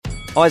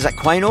Isaac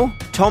Quaynor,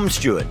 Tom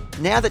Stewart.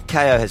 Now that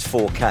KO has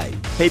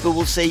 4K, people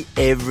will see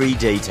every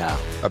detail.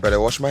 I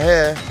better wash my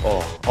hair.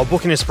 Oh, I'll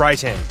book in a spray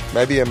tan.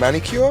 Maybe a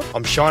manicure?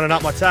 I'm shining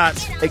up my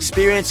tats.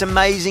 Experience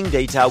amazing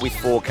detail with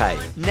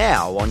 4K,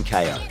 now on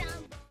KO.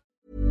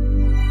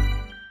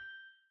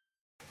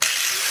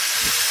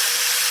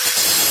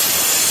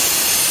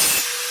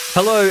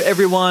 Hello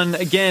everyone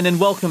again and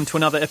welcome to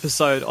another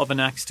episode of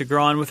An Axe to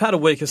Grind. We've had a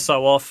week or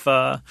so off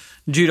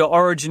due to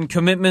Origin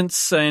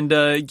commitments and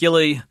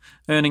Gilly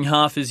earning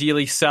half his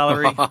yearly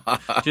salary,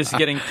 just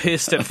getting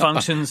pissed at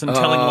functions and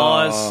telling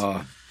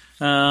lies.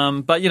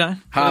 But, you know,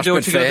 Harsh do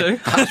what you got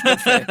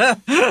to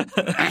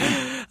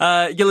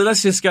do. Gilly,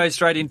 let's just go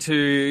straight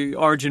into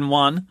Origin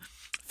 1.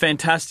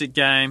 Fantastic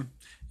game,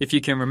 if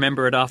you can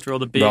remember it after all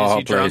the beers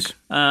you drank.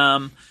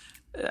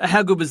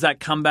 How good was that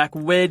comeback?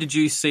 Where did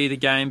you see the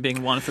game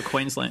being won for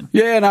Queensland?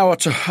 Yeah, no,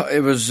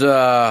 it was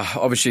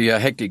obviously a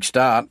hectic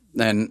start,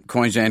 and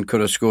Queensland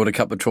could have scored a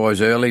couple of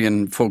tries early,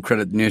 and full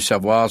credit to New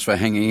South Wales for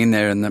hanging in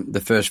there in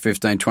the first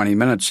 15, 20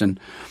 minutes.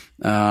 And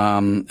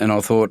I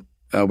thought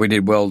we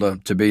did well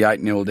to be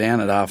 8-0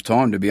 down at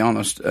half-time, to be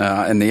honest.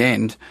 In the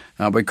end,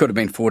 we could have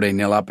been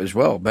 14-0 up as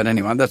well. But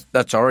anyway,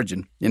 that's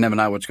Origin. You never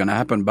know what's going to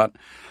happen. But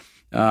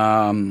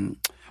I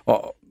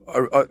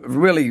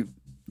really...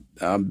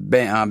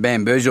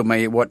 bamboozled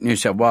me what New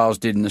South Wales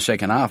did in the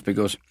second half,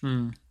 because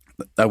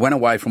they went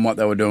away from what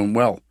they were doing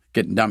well,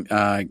 getting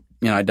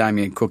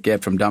Damien Cook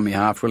out from dummy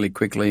half really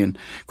quickly and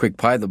quick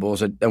play the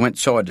balls. They went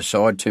side to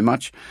side too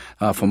much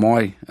for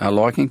my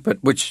liking,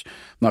 but which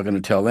I'm not going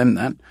to tell them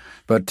that.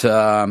 But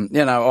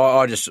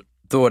I just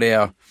thought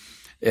our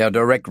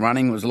direct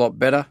running was a lot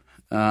better,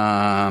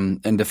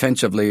 and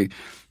defensively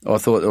I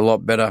thought a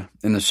lot better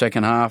in the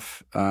second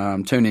half.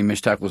 Too many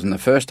missed tackles in the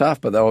first half,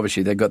 but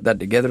they got that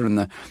together in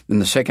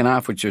the second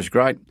half, which was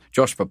great.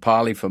 Josh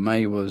Papali for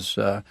me was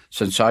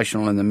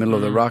sensational in the middle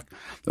of the ruck.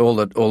 All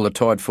the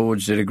tight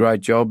forwards did a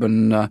great job,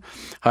 and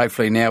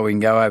hopefully now we can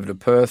go over to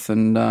Perth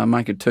and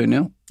make it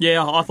 2-0.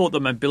 Yeah, I thought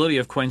the mobility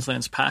of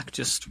Queensland's pack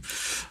just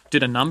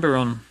did a number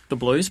on the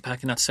Blues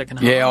pack in that second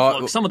half.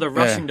 Yeah, some of the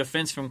rushing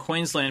defence from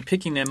Queensland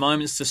picking their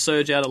moments to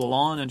surge out of the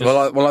line. And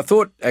just... Well, I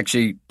thought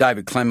actually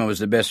David Clemmer was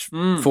the best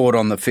forward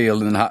on the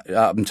field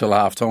up until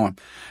half time,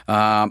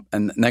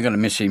 and they're going to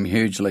miss him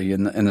hugely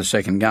in the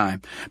second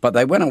game. But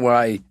they went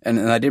away and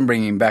they didn't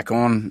bring him back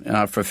on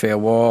for a fair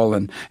while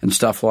and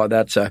stuff like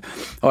that. So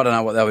I don't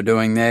know what they were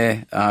doing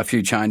there. A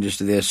few changes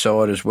to their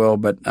side as well,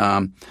 but.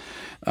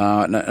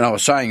 And I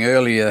was saying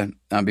earlier,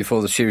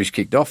 before the series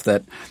kicked off,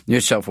 that New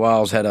South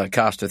Wales had a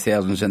cast of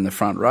thousands in the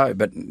front row,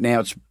 but now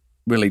it's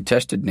really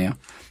tested now,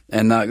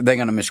 and they're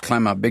going to miss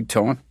Clemmer big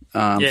time.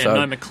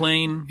 No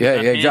McLean.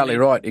 Yeah, exactly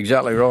right. He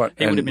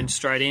would have been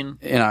straight in.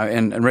 You know,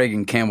 and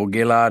Regan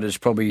Campbell-Gillard is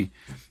probably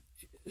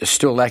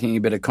still lacking a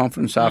bit of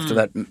confidence after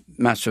that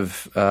massive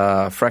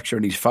fracture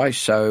in his face.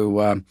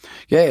 So,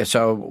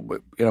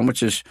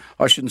 which is,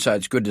 I shouldn't say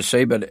it's good to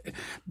see, but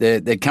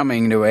they're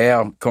coming to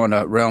our kind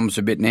of realms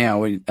a bit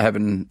now,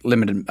 having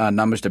limited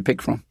numbers to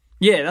pick from.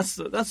 Yeah, that's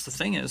the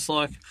thing. It's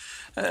like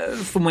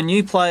from when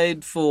you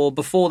played for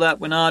before that,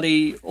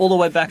 Winardi, all the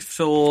way back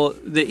for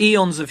the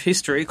eons of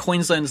history,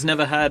 Queensland's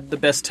never had the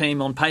best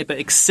team on paper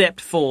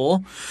except for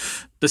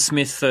the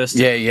Smith first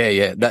team.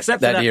 Yeah.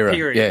 That era.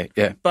 Period.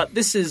 Yeah. But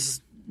this is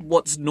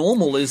what's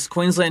normal is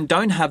Queensland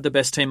don't have the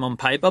best team on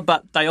paper,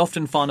 but they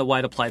often find a way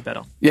to play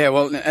better. Yeah,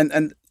 well,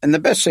 and the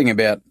best thing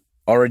about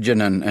Origin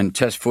and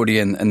Test footy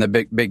and the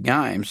big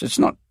games, it's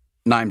not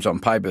names on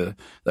paper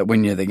that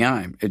win you the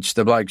game. It's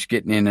the blokes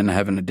getting in and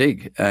having a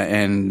dig.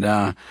 And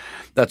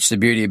that's the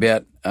beauty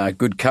about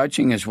good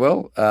coaching as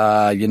well.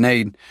 You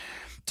need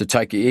to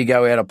take your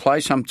ego out of play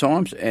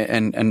sometimes,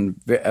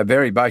 and a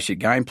very basic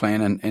game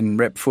plan and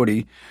rep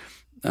footy.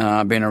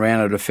 Been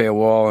around it a fair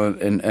while,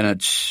 and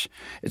it's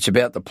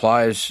about the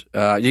players.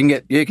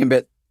 You can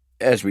bet,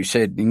 as we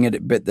said, you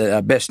can bet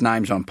the best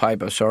names on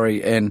paper.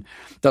 And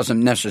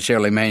doesn't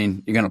necessarily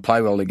mean you're going to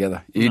play well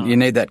together. You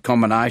need that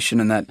combination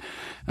and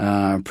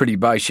that pretty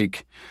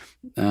basic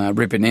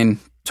ripping in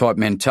type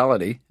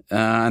mentality,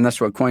 and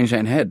that's what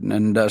Queensland had,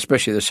 and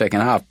especially the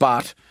second half.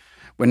 But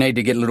we need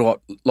to get a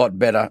lot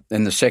better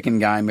in the second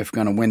game if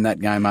we're going to win that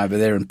game over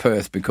there in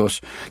Perth,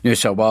 because New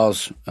South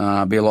Wales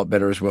be a lot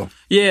better as well.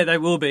 Yeah, they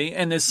will be,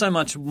 and there's so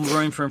much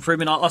room for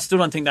improvement. I still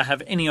don't think they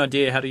have any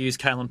idea how to use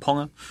Kalen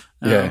Ponga.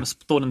 I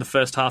thought in the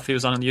first half he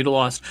was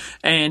underutilised.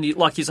 And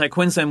like you say,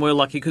 Queensland were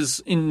lucky because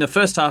in the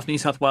first half, New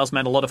South Wales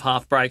made a lot of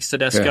half breaks,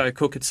 Tedesco,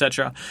 Cook,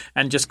 etc.,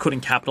 and just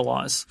couldn't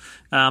capitalise.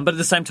 But at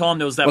the same time,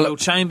 there was that Will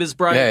Chambers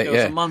break, there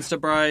was a Munster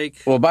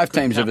break. Well, both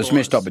teams have just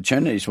missed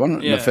opportunities,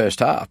 wasn't it, in the first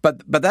half?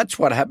 But that's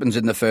what happens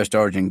in the first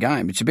Origin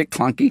game. It's a bit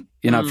clunky,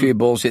 a few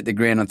balls hit the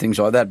ground and things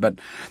like that, but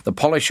the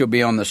polish will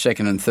be on the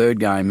second and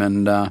third game,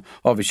 and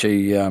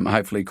obviously,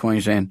 hopefully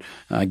Queensland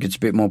gets a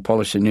bit more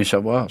polish than New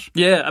South Wales.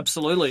 Yeah,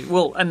 absolutely.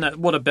 Well, and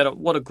what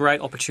a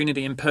great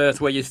opportunity in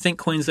Perth, where you think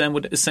Queensland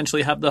would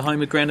essentially have the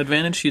home ground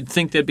advantage. You'd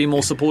think there'd be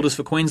more supporters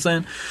for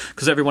Queensland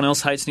because everyone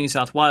else hates New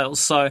South Wales.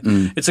 So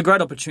it's a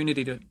great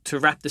opportunity to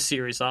wrap the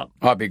series up.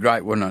 Oh, it'd be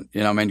great, wouldn't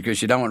it?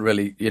 Because you don't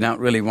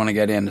really want to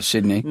go down to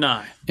Sydney.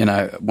 No.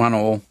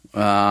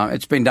 1-1.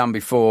 It's been done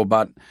before,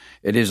 but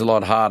it is a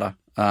lot harder.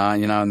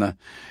 And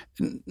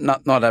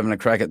not having a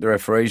crack at the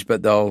referees,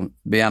 but they'll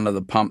be under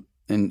the pump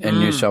in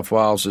New South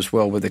Wales as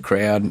well with the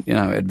crowd,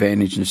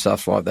 advantage and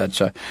stuff like that.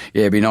 So,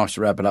 yeah, it'd be nice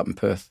to wrap it up in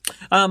Perth.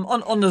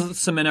 On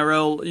some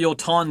NRL, your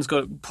Titans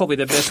got probably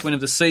their best win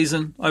of the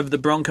season over the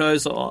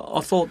Broncos.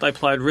 I thought they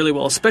played really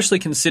well, especially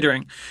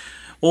considering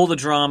all the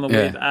drama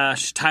with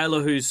Ash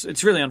Taylor,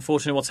 it's really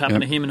unfortunate what's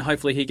happened to him, and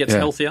hopefully he gets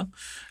healthier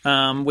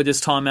with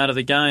his time out of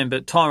the game.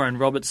 But Tyrone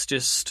Roberts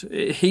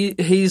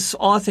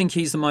I think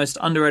he's the most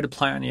underrated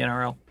player in the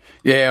NRL.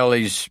 Yeah, well,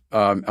 he's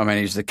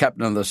the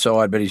captain of the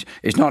side, but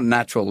he's not a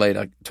natural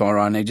leader,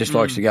 Tyrone. He just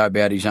likes to go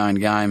about his own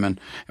game and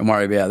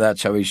worry about that.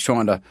 So he's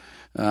trying to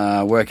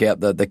work out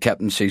the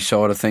captaincy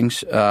side of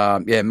things.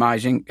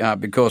 Amazing,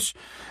 because,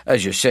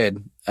 as you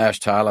said, Ash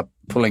Taylor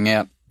pulling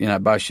out,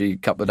 basically a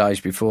couple of days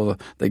before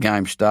the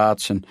game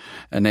starts, and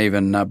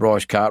even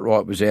Bryce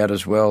Cartwright was out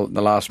as well at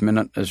the last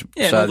minute.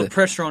 So the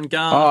pressure on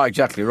guard. Oh,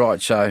 exactly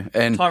right. So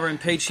Tyrone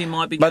Peachey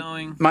might be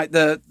going. Mate,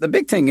 the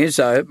big thing is,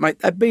 though, mate,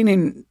 they've been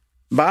in,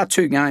 bar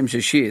 2 games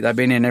this year, they've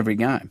been in every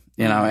game,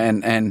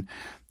 and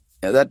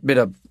that bit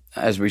of,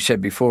 as we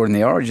said before in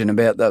the Origin,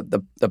 about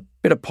the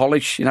bit of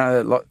polish,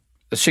 like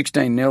the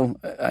 16-0,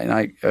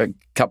 a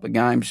couple of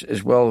games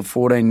as well,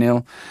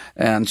 14-0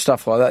 and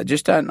stuff like that.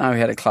 Just don't know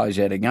how to close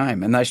out a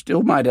game. And they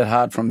still made it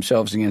hard for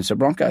themselves against the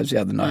Broncos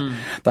the other night.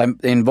 They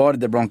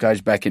invited the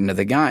Broncos back into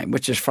the game,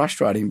 which is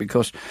frustrating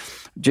because,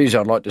 geez,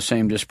 I'd like to see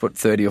them just put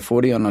 30 or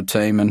 40 on a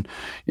team and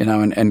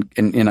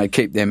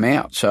keep them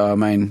out.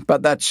 So,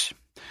 but that's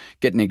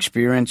getting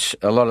experience.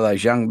 A lot of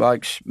those young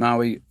blokes,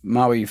 Maui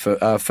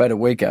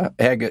Fedawika,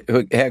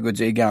 how good's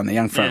he going, the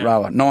young front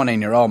rower?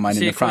 19-year-old, mate,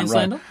 in the front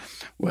row.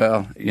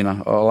 Well,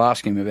 I'll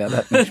ask him about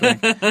that next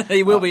week.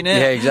 He will be now.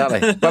 Yeah,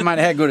 exactly. But, mate,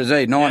 how good is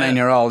he?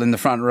 19-year-old in the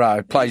front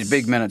row, plays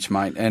big minutes,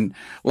 mate, and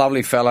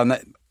lovely fella. And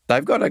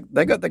they've got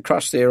the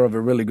crust there of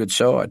a really good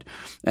side.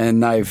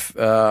 And they've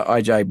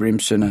AJ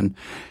Brimson and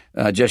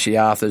Jesse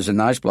Arthurs and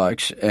those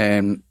blokes,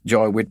 and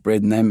Jai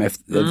Whitbread and them,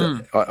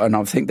 and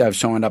I think they've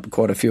signed up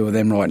quite a few of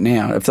them right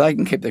now. If they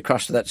can keep the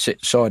crust of that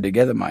side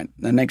together, mate,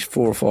 the next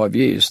 4 or 5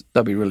 years,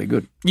 they'll be really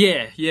good.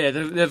 Yeah.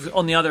 They've,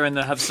 on the other end,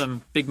 they have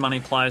some big money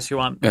players who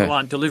aren't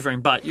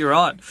delivering. But you're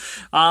right.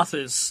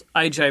 Arthurs,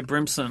 AJ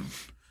Brimson,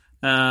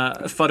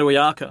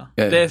 Fotuiaka,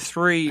 they're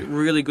 3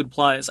 really good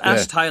players.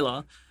 Ash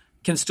Taylor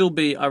can still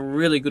be a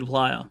really good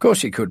player. Of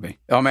course he could be.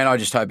 I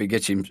just hope he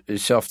gets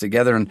himself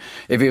together. And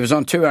if he was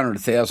on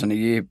 $200,000 a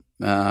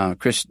year,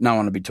 Chris, no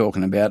one would be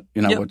talking about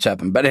what's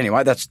happened. But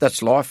anyway,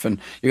 that's life, and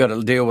you got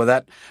to deal with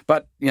that.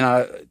 But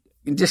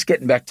just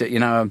getting back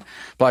to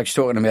blokes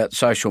talking about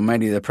social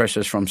media, the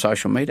pressures from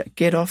social media.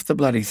 Get off the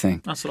bloody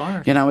thing. That's what I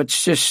reckon.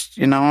 It's just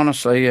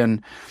honestly,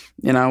 and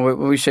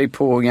we see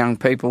poor young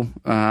people,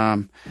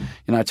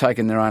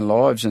 taking their own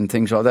lives and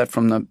things like that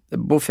from the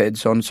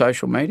buffheads on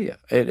social media.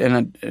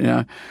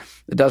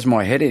 It does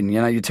my head in.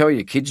 You tell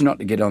your kids not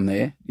to get on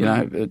there,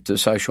 to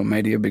social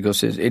media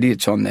because there's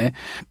idiots on there.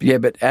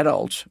 But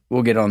adults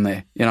will get on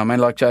there.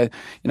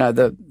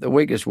 The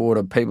weakest ward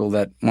of people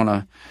that want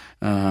to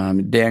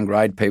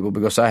downgrade people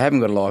because they haven't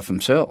got a life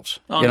themselves.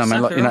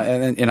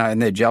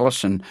 And they're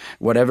jealous and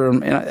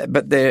whatever.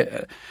 But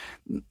they're.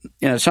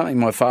 Something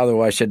my father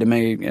always said to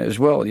me as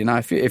well,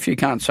 if you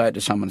can't say it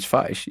to someone's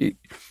face, you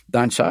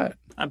don't say it.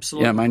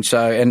 Absolutely.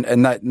 So,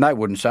 and they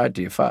wouldn't say it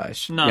to your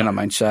face.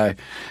 No. So,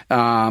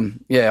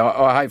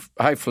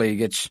 hopefully he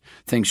gets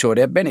things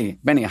sorted out.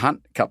 Benny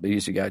Hunt a couple of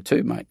years ago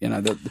too, mate.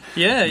 Last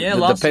year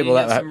he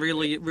had some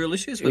real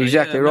issues with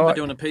exactly it. right. I remember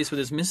doing a piece with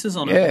his missus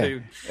on it.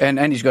 Too. And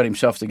he's got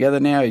himself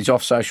together now. He's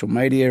off social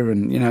media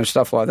and,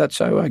 stuff like that.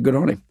 So, good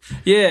on him.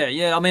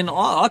 Yeah.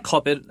 I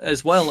cop it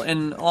as well.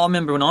 And I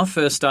remember when I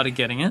first started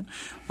getting it,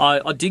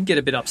 I did get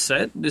a bit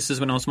upset. This is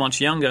when I was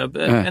much younger.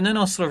 And then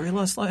I sort of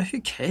realised,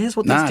 who cares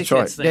what these dickheads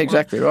right. think? Yeah,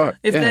 exactly right.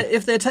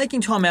 If they're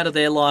taking time out of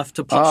their life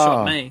to pot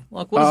shot me,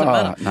 what does it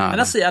matter? No, and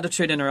that's the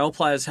attitude NRL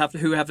players have,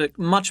 who have it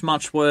much,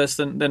 much worse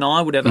than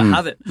I would ever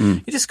have it.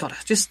 You just got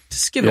to just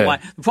give it away.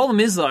 The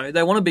problem is, though,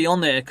 they want to be on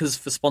there because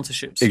for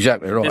sponsorships.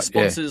 Exactly right. Their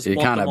sponsors you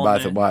want can't them have on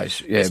both there.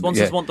 ways. The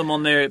sponsors want them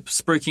on there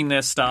spruiking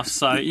their stuff.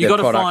 So you got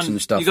to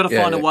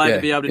find a way to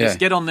be able to just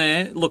get on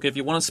there. Look, if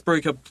you want to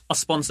spruik a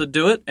sponsor,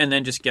 do it, and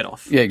then just get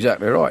off. Yeah,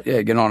 exactly right.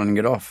 Yeah, get on and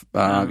get off.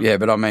 But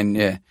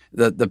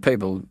the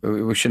people,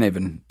 we shouldn't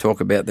even talk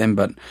about them,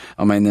 but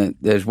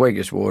there's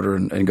weakest water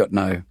and got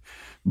no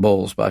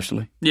balls,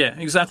 basically. Yeah,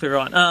 exactly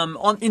right.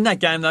 In that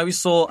game, though, we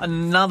saw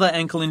another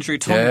ankle injury,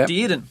 Tom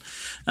Dearden.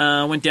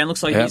 went down.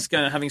 Looks like he's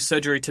having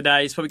surgery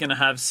today. He's probably going to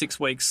have 6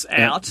 weeks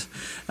out.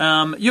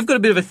 You've got a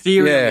bit of a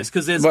theory on this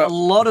because there's a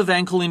lot of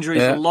ankle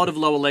injuries, a lot of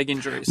lower leg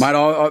injuries. Mate,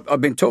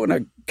 I've been talking to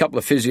a couple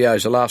of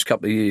physios the last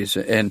couple of years,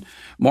 and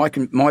my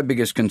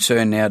biggest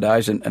concern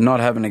nowadays, and not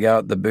having to go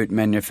at the boot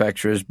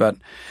manufacturers, but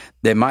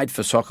they're made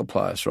for soccer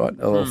players, right,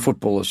 or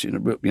footballers,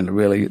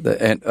 really, but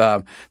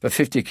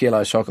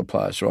 50-kilo soccer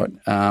players, right?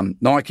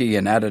 Nike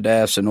and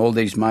Adidas and all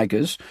these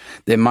makers,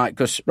 they're made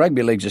because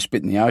rugby league's a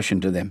spit in the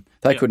ocean to them.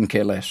 They couldn't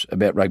care less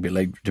about rugby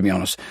league, to be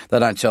honest. They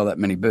don't sell that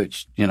many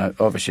boots,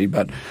 obviously,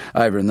 but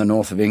over in the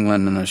north of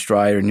England and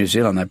Australia and New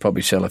Zealand, they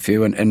probably sell a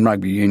few, and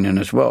rugby union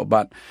as well.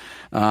 But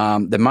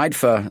they're made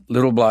for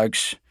little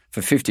blokes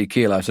for 50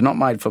 kilos. They're not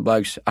made for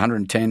blokes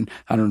 110,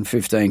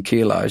 115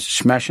 kilos,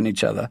 smashing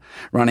each other,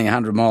 running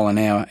 100 mile an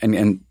hour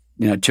and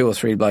 2 or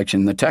 3 blokes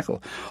in the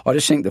tackle. I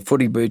just think the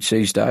footy boots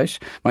these days,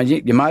 mate,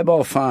 your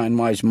mobile phone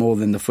weighs more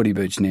than the footy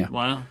boots now.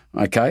 Wow.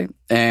 Okay?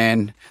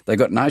 And they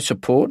got no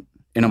support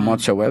in them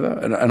whatsoever.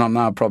 And I know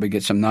I'll probably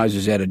get some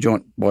noses out of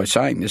joint by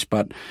saying this,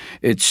 but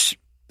it's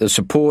the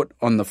support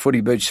on the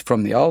footy boots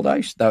from the old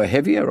days. They were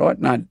heavier, right?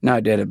 No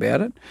doubt about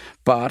it.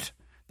 But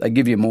they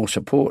give you more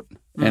support,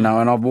 and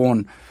I've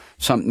worn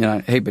some,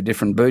 heap of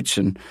different boots,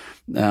 and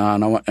I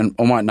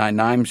won't name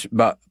names,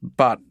 but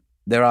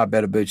there are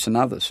better boots than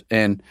others.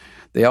 And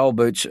the old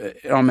boots,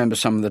 I remember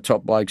some of the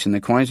top blokes in the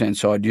Queensland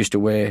side used to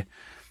wear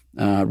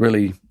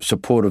really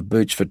supportive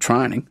boots for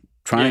training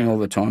all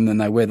the time, then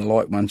they wear the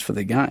light ones for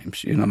the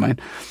games, you know what I mean?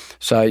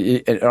 So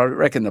I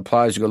reckon the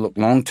players have got to look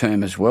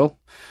long-term as well.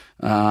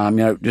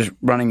 Just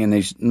running in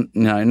these,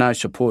 no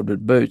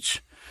supported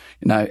boots,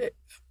 the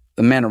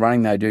amount of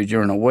running they do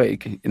during a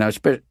week, it's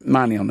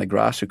mainly on the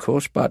grass, of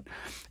course, but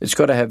it's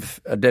got to have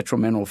a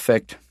detrimental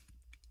effect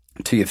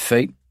to your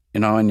feet,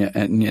 and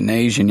your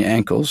knees and your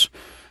ankles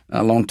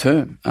long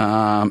term.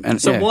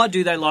 Why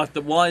do they like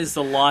why is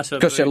the lighter?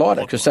 Because they're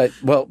lighter. Because and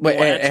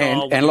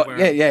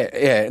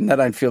they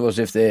don't feel as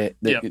if they're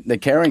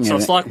carrying. So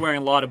it's like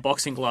wearing lighter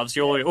boxing gloves.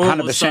 You all of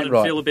a sudden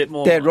feel a bit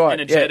more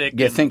energetic.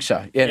 Yeah, I think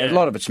so. Yeah, a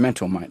lot of it's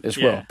mental, mate, as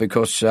well.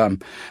 Because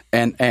and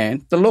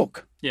the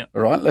look. Yeah.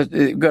 All right.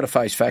 You've got to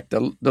face fact the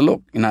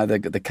look.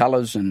 The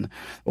colours and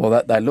all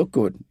that. They look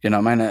good.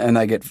 And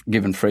they get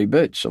given free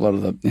boots. A lot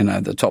of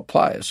the top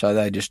players. So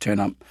they just turn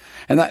up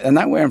and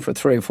they wear them for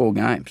 3 or 4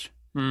 games.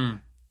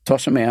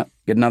 Toss them out,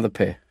 get another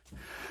pair.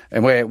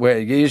 And where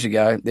years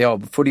ago, the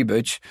old footy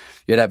boots,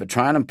 you'd have a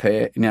training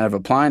pair and you'd have a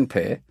playing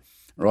pair,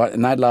 right?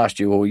 And they'd last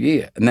you all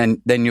year. And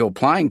then your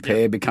playing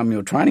pair become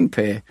your training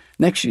pair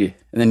next year.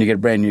 And then you get a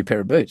brand new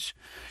pair of boots.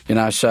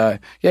 So,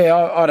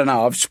 I don't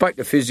know. I've spoke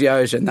to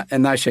physios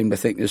and they seem to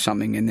think there's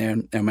something in there.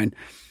 I mean,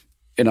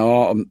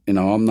 I'm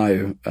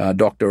no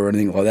doctor or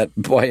anything like that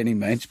by any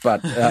means,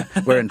 but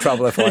we're in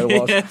trouble if I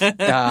was.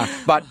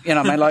 But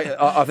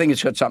I think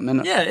it's got something in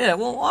it. Yeah.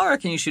 Well, I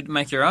reckon you should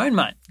make your own,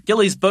 mate.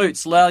 Gillies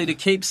boots allow you to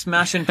keep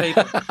smashing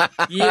people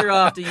year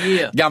after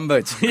year. Gum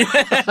boots. You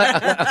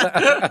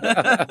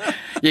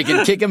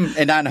can kick them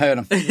and don't hurt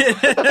them.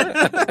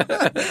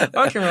 I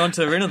reckon we're on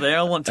to a winner there.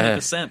 I want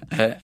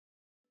 10%.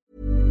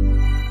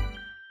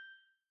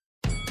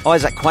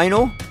 Isaac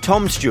Quaynor,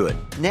 Tom Stewart.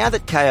 Now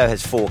that KO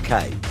has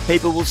 4K,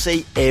 people will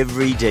see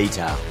every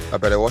detail. I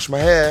better wash my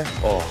hair.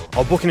 Oh,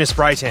 I'll book in a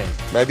spray tan.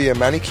 Maybe a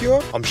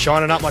manicure? I'm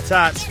shining up my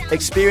tats.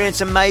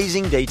 Experience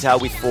amazing detail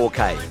with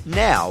 4K,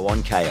 now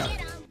on KO.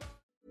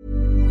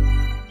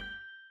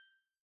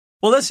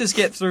 Well, let's just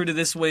get through to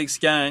this week's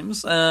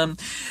games.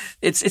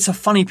 It's a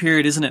funny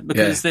period, isn't it?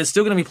 Because there's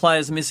still going to be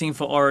players missing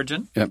for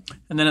Origin. Yep.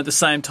 And then at the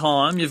same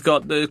time, you've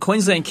got the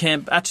Queensland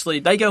camp. Actually,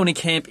 they go into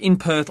camp in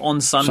Perth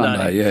on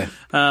Sunday.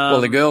 Well,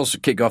 the girls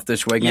kick off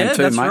this weekend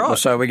too, that's mate. right.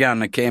 So we're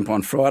going to camp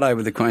on Friday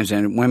with the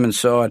Queensland women's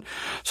side.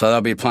 So they'll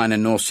be playing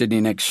in North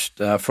Sydney next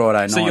Friday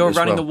night. So you're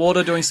running the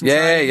water, doing some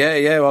training?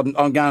 Yeah.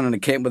 I'm going into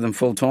camp with them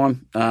full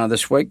time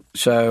this week.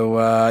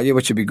 So,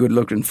 which would be good.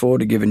 Looking forward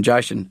to giving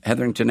Jason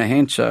Hetherington a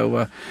hand.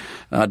 So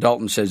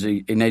Dalton says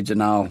he needs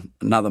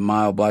another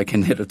male bloke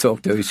in there to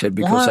talk to, he said,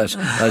 because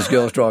those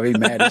girls drive him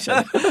mad, he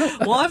said.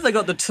 Why have they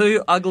got the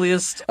 2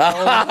 ugliest old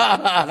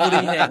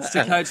footy heads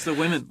to coach the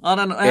women? I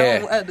don't know.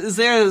 Is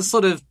there a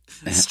sort of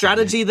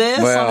strategy there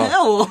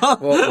somehow?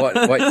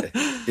 What,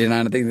 you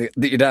don't think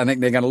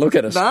they're going to look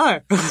at us? No.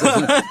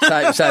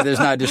 so there's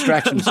no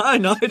distractions?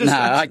 No distractions.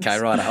 No, okay,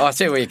 right. I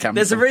see where you're coming from.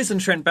 There's a reason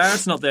Trent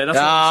Barrett's not there. That's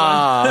what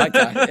I'm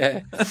saying.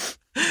 Okay, yeah.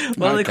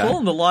 Well, they call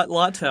him the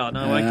light tower.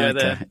 No, I won't go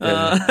there.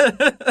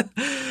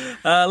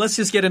 Let's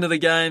just get into the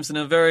games in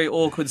a very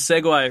awkward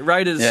segue.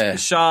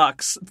 Raiders,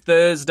 Sharks,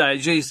 Thursday.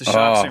 Geez, the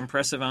Sharks are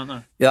impressive, aren't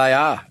they? Yeah, they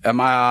are. A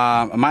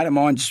mate of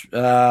mine's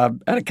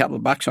had a couple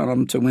of bucks on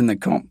them to win the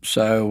comp.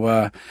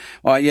 So,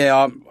 I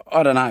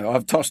don't know.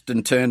 I've tossed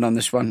and turned on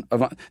this one.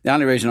 The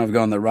only reason I've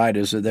gone the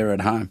Raiders is they're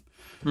at home.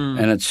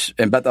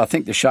 But I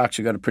think the Sharks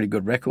have got a pretty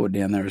good record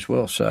down there as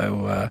well.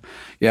 So,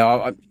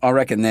 I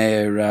reckon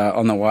they're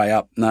on the way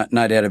up. No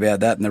doubt about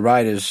that. And the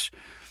Raiders,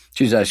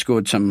 geez, they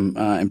scored some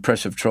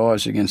impressive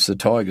tries against the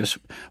Tigers.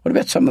 What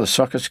about some of the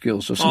soccer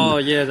skills or something? Oh,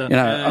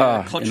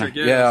 yeah.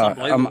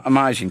 Kotrick,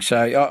 amazing.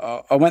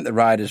 So I went the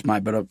Raiders,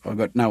 mate, but I've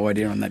got no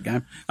idea on that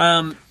game.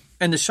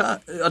 And the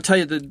Shark, I'll tell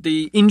you,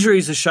 the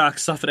injuries the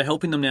Sharks suffered are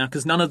helping them now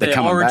because none of their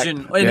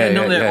origin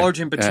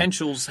origin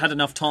potentials had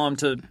enough time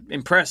to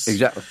impress.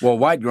 Exactly. Well,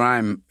 Wade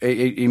Graham,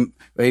 he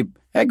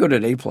how good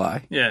did he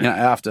play? Yeah.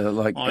 After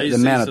the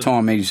amount of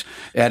time he's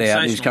out,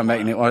 he's come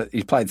back and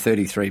he's played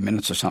 33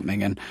 minutes or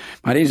something. And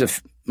mate,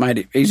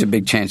 he's a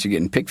big chance of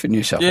getting picked for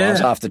New South Wales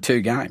after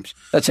 2 games.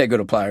 That's how good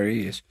a player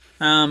he is.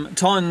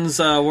 Titans,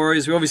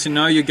 Warriors, we obviously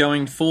know you're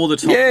going for the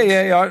Titans.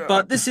 Yeah.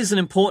 But this is an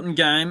important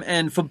game,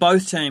 and for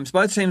both teams.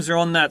 Both teams are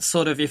on that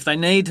sort of, if they're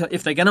going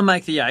to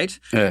make the 8,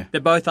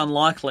 they're both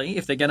unlikely.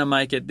 If they're going to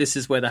make it, this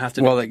is where they have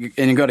to Well, and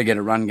you've got to get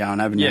a run going,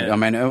 haven't you? I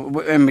mean,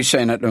 and we've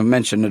seen it, I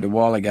mentioned it a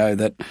while ago,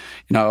 that,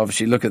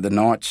 obviously look at the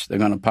Knights. They're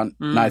going to punt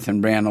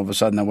Nathan Brown. All of a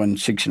sudden they win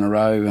 6 in a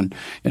row and,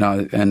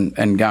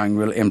 and going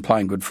really, and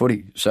playing good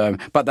footy. So,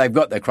 but they've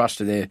got their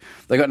crust of there.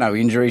 They've got no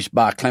injuries,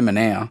 bar Clemmer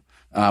now.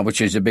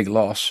 Which is a big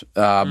loss,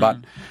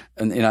 but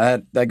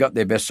they got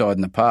their best side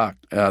in the park,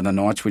 the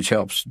Knights, which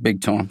helps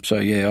big time. So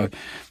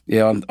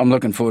I'm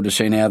looking forward to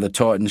seeing how the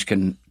Titans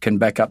can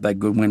back up that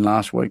good win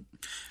last week.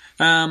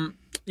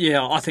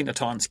 I think the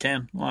Titans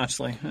can,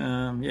 actually.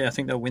 I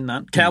think they'll win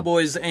that.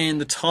 Cowboys and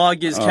the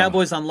Tigers.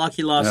 Cowboys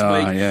unlucky last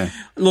week. Yeah.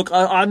 Look,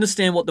 I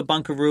understand what the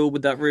bunker rule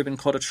with that Reuben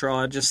Cotter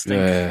try. I just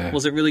think,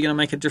 was it really going to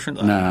make a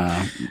difference?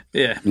 No.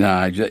 Yeah.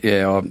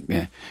 No,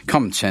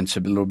 common sense a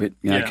little bit,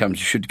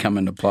 should come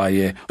into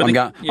play, I'm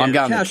going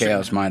the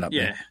Cows, mate, up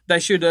there. They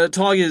should.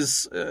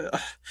 Tigers,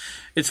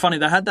 it's funny,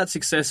 they had that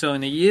success early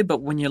in the year,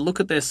 but when you look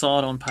at their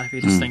side on paper,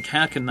 you just think,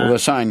 how can that... Well, they're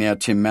saying now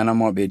Tim Manor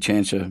might be a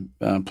chance of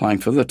playing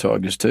for the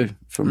Tigers too,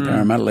 from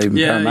Parramatta, leaving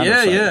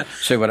Parramatta.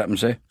 See what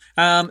happens there.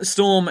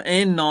 Storm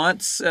and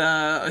Knights,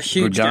 a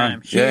huge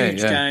game.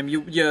 Huge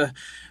game.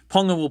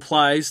 Ponga will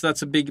play, so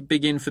that's a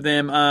big in for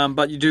them.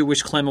 But you do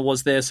wish Clemmer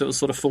was there, so it was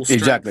sort of full strength.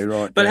 Exactly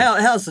right. But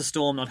how's the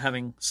Storm not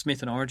having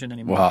Smith and Origin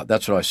anymore? Well,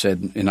 that's what I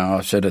said.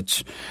 I said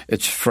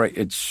it's free.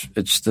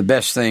 It's the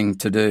best thing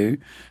to do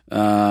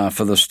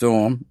for the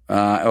Storm,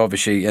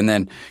 obviously, and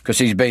then because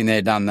he's been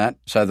there, done that.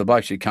 So the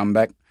blokes who come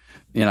back,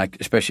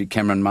 especially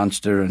Cameron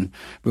Munster and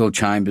Will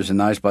Chambers and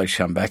those blokes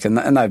come back, and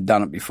they've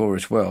done it before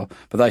as well.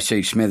 But they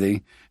see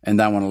Smithy and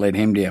don't want to let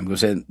him down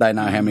because they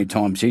know how many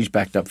times he's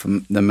backed up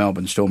from the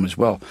Melbourne Storm as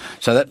well.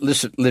 So that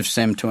lifts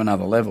them to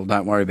another level.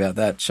 Don't worry about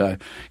that. So,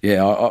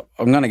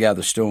 I'm going to go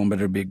the Storm, but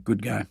it'll be a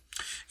good game.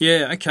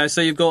 Yeah, okay, so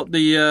you've got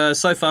the,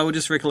 so far we'll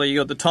just recollect, you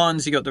got the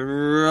Titans, you got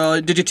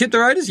the, did you tip the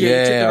Raiders? Yeah,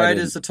 you tipped the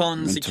Raiders, the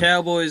Titans, the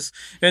Cowboys,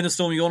 and the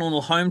Storm. You got all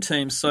the home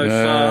teams so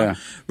far.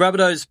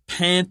 Rabbitohs,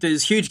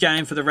 Panthers, huge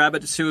game for the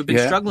Rabbits who have been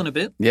struggling a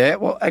bit. Yeah,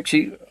 well,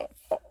 actually,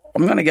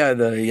 I'm going to go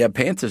the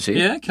Panthers here.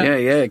 Yeah,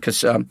 okay. Yeah,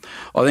 because I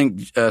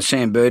think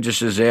Sam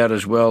Burgess is out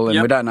as well,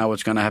 and we don't know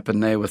what's going to happen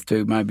there with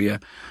maybe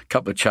a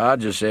couple of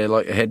charges there,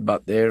 like a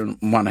headbutt there and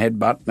one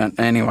headbutt. But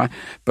anyway,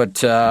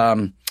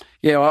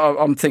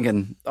 I'm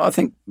thinking, I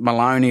think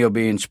Maloney will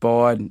be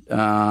inspired.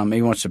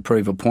 He wants to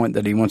prove a point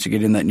that he wants to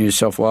get in that New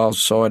South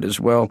Wales side as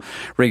well.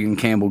 Regan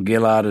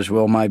Campbell-Gillard as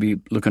well,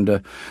 maybe looking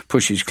to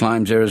push his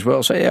claims there as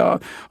well. So, I'm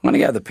going to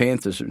go the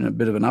Panthers in a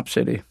bit of an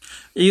upset here.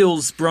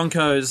 Eels,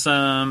 Broncos,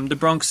 the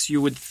Bronx you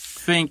would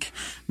think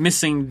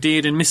missing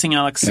Dearden, missing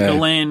Alex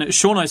Galan.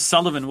 Sean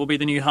O'Sullivan will be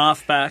the new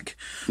halfback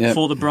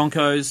for the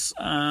Broncos.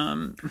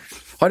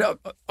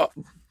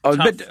 I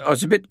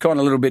was a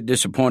little bit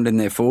disappointed in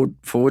their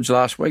forwards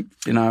last week,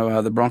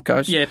 the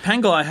Broncos. Yeah,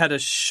 Pangai had a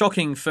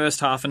shocking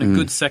first half and a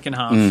good second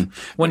half.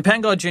 When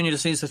Pangai Jr.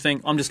 just needs to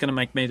think, I'm just going to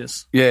make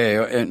metres.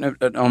 Yeah, and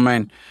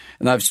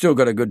they've still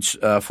got a good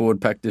forward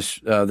pack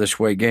this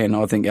weekend.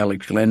 I think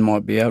Alex Glenn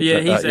might be out. Yeah,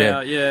 he's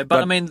out,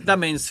 But that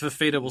means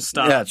Fafita will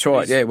start. Yeah, that's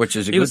right, which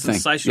is a good thing.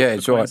 Sensational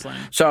it's right.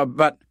 So,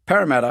 but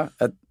Parramatta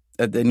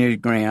at their new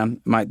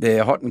ground, mate,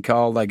 they're hot and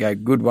cold. They go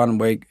good one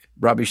week,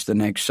 rubbish the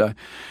next. So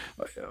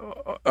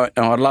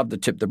I'd love to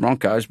tip the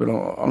Broncos, but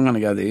I'm going to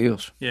go the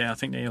Eels. Yeah, I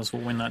think the Eels will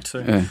win that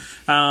too.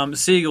 Yeah.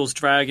 Seagulls,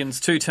 Dragons,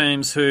 two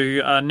teams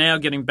who are now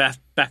getting back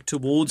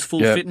towards full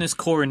fitness.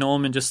 Corey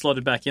Norman just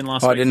slotted back in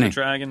last week for the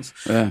Dragons.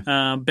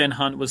 Yeah. Ben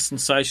Hunt was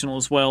sensational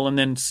as well. And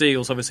then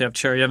Seagulls obviously have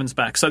Cherry Evans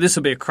back. So this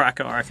will be a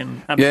cracker, I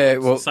reckon.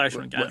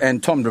 Sensational game.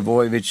 And Tom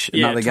Trbojevic,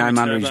 another game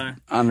under his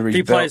belt.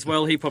 He plays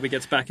well. He probably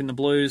gets back in the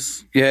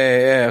Blues.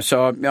 Yeah.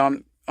 So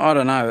I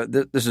don't know.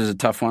 This is a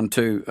tough one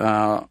too.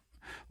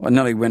 I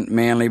nearly went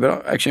Manly,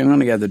 but actually I'm going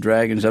to go the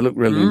Dragons. They look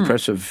really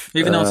impressive.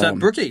 Even though it's at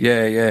Brookie.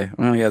 Yeah. I'm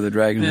going to go the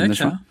Dragons in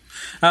this one.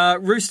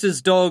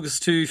 Roosters, Dogs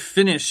to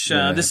finish.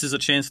 This is a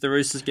chance the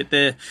Roosters get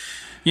their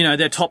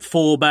top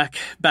four back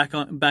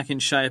in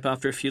shape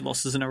after a few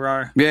losses in a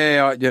row.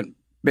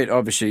 But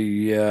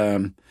obviously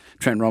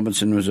Trent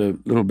Robinson was a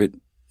little bit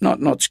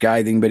not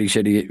scathing, but he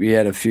said he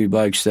had a few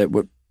blokes that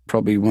were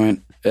probably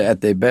weren't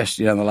at their best,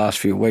 the last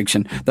few weeks.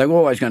 And they were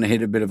always going to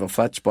hit a bit of a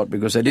flat spot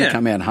because they did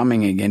come out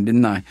humming again,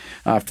 didn't they,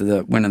 after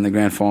the win in the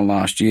grand final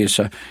last year.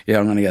 So,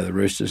 I'm going to go the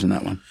Roosters in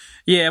that one.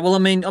 Yeah, well, I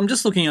mean, I'm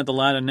just looking at the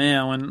ladder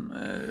now,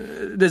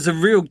 and there's a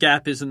real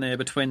gap, isn't there,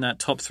 between that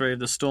top three of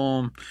the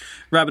Storm,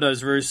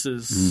 Rabbitohs,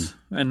 Roosters,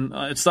 and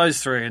it's those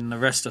three, and the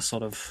rest are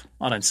sort of,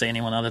 I don't see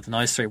anyone other than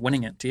those three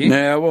winning it, do you?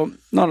 Yeah, well,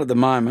 not at the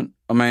moment.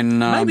 I mean...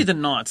 maybe the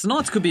Knights. The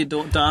Knights could be a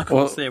dark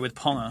horse there with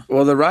Ponga.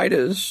 Well, the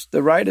Raiders,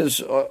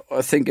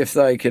 I think if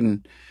they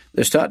can...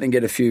 They're starting to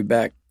get a few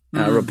back.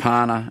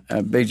 Rapana,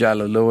 BJ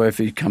Leilua, if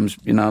he comes,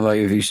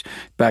 if he's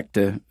back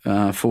to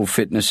full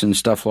fitness and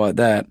stuff like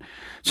that.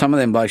 Some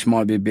of them blokes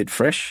might be a bit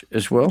fresh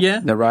as well.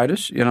 Yeah. The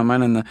Raiders, you know what I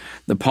mean? And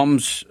the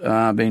Poms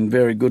been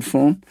very good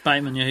form.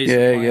 Bateman, he's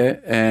yeah.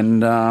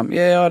 And,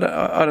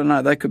 I don't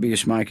know. They could be a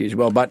smoky as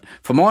well. But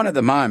for mine at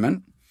the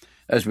moment,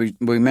 as we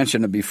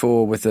mentioned it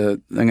before, with they're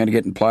going to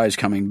get players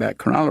coming back,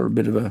 Cronulla are a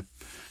bit of a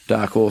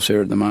dark horse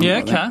here at the moment. Yeah,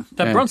 okay.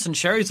 That Bronson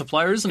Sherry's a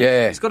player, isn't he?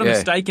 Yeah. He's got a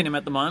mistake in him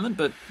at the moment,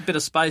 but a bit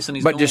of space and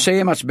he's But gone. you see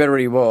how much better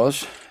he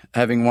was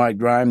having Wade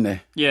Graham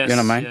there? Yes. You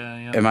know what I mean?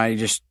 Yeah. And mate,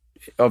 just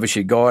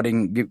obviously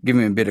guiding, give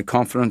him a bit of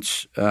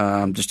confidence,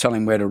 just tell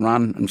him where to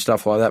run and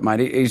stuff like that,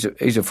 mate.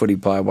 He's a footy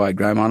player, Wade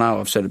Graham. I know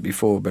I've said it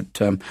before, but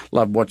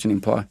love watching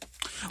him play.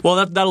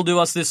 Well, that'll do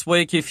us this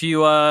week. If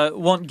you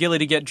want Gilly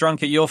to get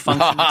drunk at your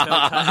function and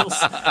tell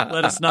tales,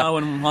 let us know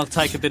and I'll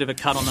take a bit of a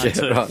cut on that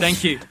too. Right.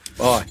 Thank you.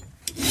 Bye.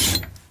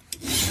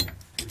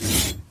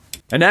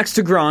 An Axe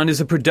to Grind is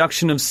a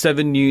production of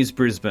 7 News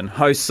Brisbane.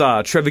 Hosts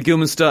are Trevor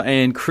Gilminster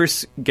and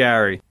Chris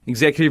Gary.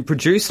 Executive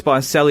produced by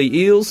Sally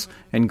Eels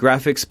and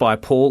graphics by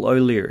Paul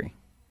O'Leary.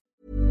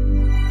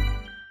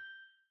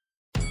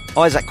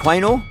 Isaac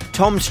Quaynor,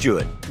 Tom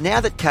Stewart. Now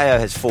that KO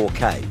has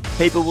 4K,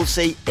 people will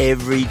see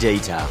every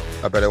detail.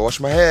 I better wash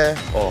my hair.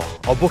 Oh,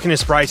 I'll book in a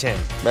spray tan.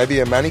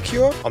 Maybe a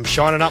manicure? I'm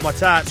shining up my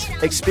tats.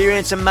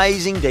 Experience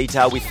amazing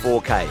detail with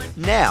 4K,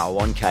 now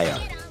on KO.